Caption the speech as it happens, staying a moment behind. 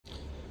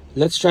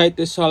Let's try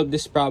to solve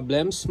these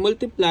problems.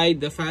 Multiply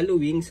the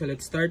following. So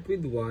let's start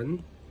with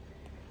 1.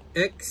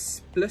 X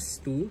plus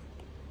 2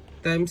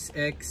 times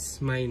x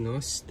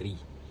minus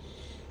 3.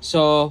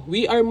 So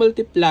we are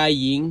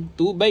multiplying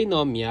two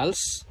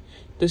binomials.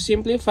 To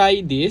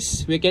simplify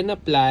this, we can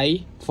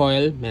apply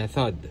FOIL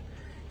method.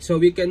 So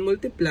we can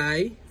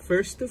multiply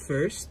first to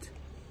first,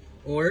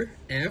 or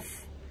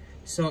F.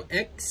 So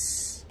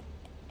x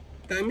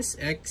times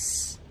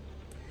x.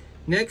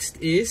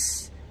 Next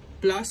is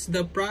plus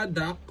the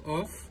product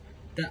of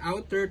the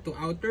outer to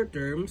outer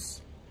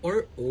terms,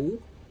 or O.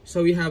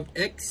 So we have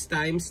x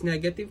times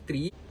negative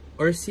 3,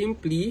 or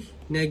simply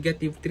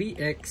negative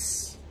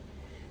 3x.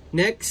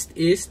 Next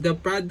is the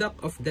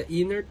product of the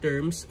inner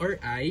terms, or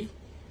I.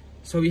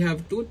 So we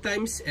have 2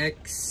 times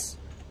x,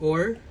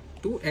 or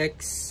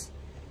 2x.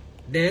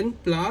 Then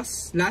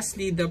plus,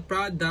 lastly, the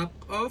product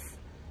of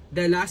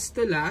the last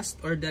to last,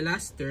 or the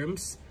last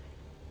terms,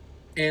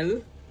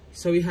 L.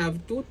 So we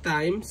have 2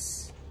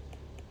 times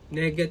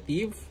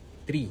negative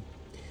 3.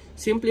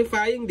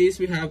 Simplifying this,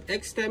 we have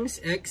x times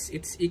x,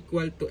 it's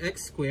equal to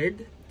x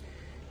squared.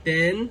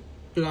 Then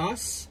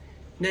plus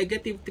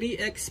negative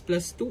 3x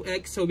plus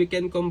 2x, so we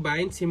can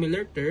combine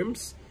similar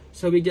terms.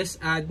 So we just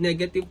add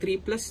negative 3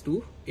 plus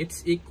 2,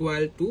 it's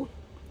equal to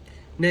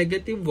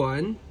negative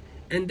 1.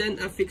 And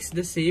then affix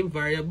the same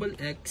variable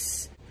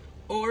x.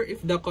 Or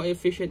if the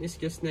coefficient is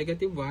just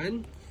negative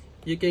 1,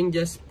 you can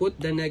just put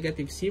the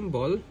negative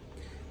symbol.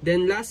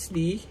 Then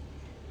lastly,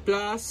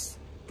 plus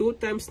 2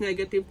 times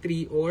negative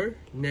 3, or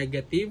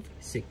negative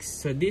 6.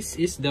 So this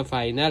is the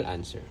final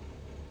answer.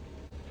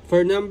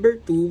 For number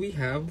 2, we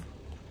have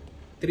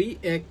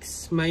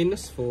 3x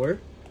minus 4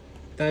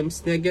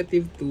 times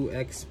negative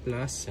 2x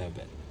plus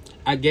 7.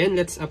 Again,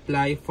 let's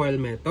apply FOIL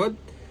method.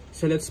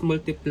 So let's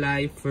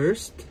multiply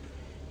first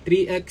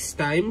 3x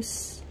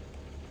times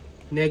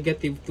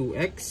negative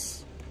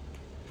 2x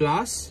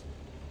plus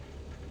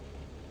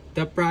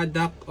the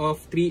product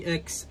of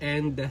 3x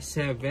and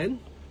 7.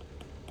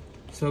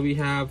 So we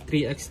have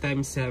 3x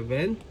times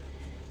 7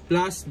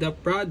 plus the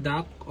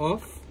product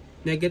of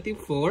negative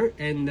 4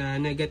 and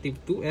negative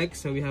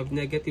 2x. So we have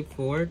negative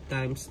 4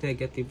 times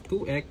negative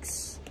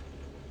 2x.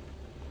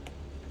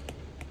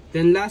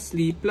 Then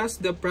lastly, plus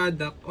the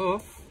product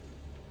of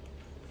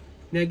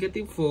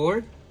negative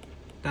 4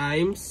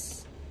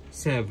 times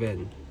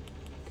 7.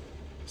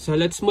 So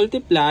let's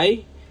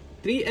multiply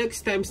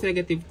 3x times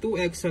negative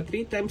 2x. So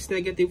 3 times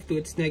negative 2,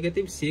 it's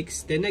negative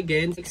 6. Then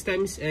again, x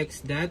times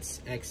x,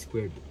 that's x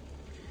squared.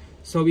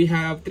 So we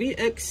have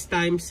 3x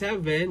times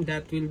 7,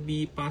 that will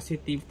be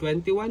positive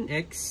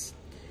 21x.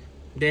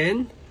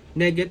 Then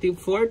negative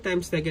 4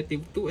 times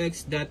negative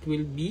 2x, that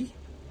will be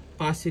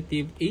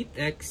positive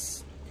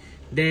 8x.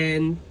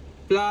 Then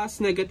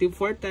plus negative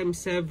 4 times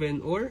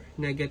 7, or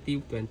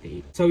negative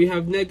 28. So we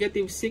have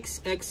negative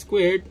 6x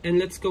squared, and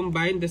let's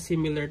combine the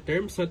similar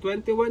terms. So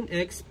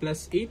 21x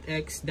plus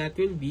 8x, that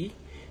will be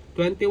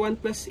 21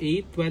 plus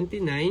 8,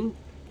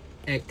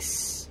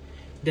 29x.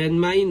 Then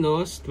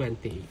minus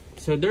 28.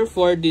 So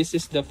therefore, this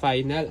is the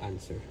final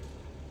answer.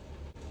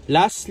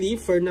 Lastly,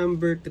 for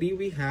number 3,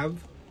 we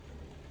have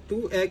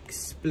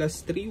 2x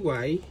plus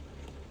 3y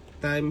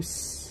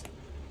times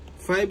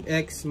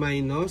 5x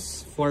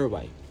minus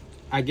 4y.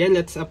 Again,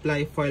 let's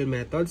apply FOIL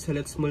method. So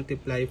let's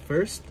multiply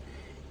first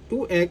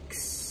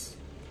 2x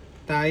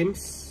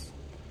times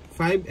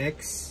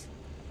 5x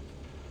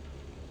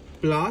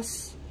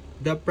plus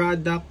the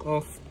product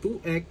of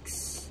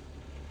 2x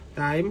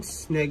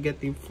times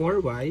negative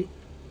 4y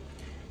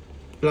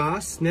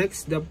plus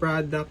next the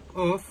product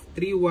of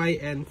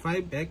 3y and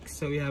 5x.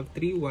 So we have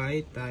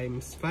 3y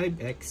times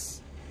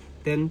 5x.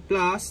 Then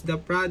plus the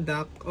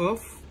product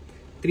of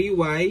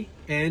 3y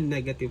and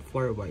negative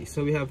 4y.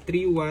 So we have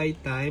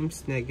 3y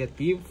times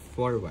negative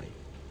 4y.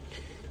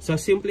 So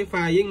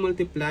simplifying,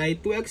 multiply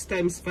 2x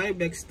times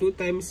 5x, 2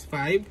 times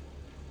 5,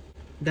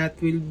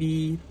 that will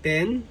be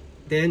 10.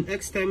 Then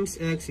x times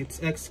x,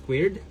 it's x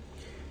squared.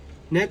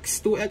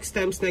 Next, 2x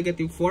times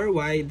negative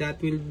 4y,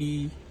 that will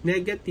be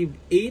negative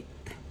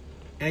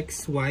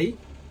 8xy.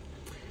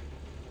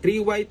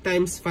 3y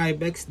times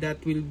 5x,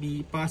 that will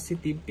be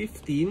positive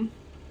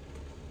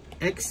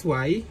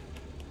 15xy.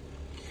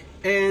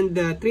 And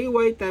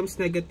 3y times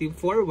negative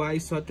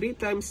 4y, so 3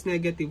 times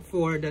negative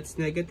 4, that's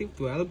negative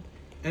 12.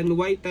 And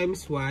y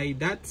times y,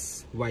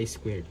 that's y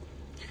squared.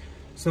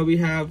 So we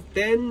have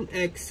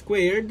 10x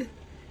squared.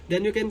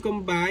 Then you can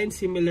combine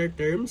similar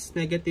terms,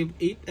 negative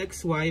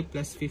 8xy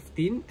plus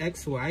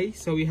 15xy.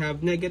 So we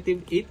have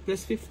negative 8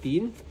 plus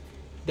 15,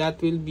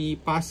 that will be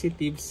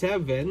positive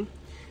 7.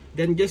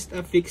 Then just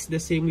affix the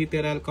same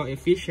literal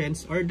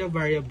coefficients, or the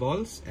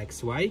variables,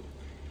 xy.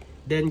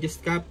 Then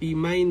just copy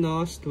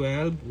minus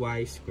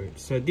 12y squared.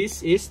 So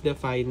this is the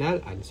final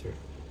answer.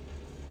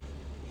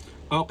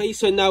 Okay,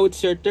 so now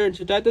it's your turn.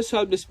 So try to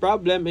solve this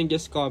problem and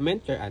just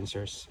comment your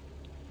answers.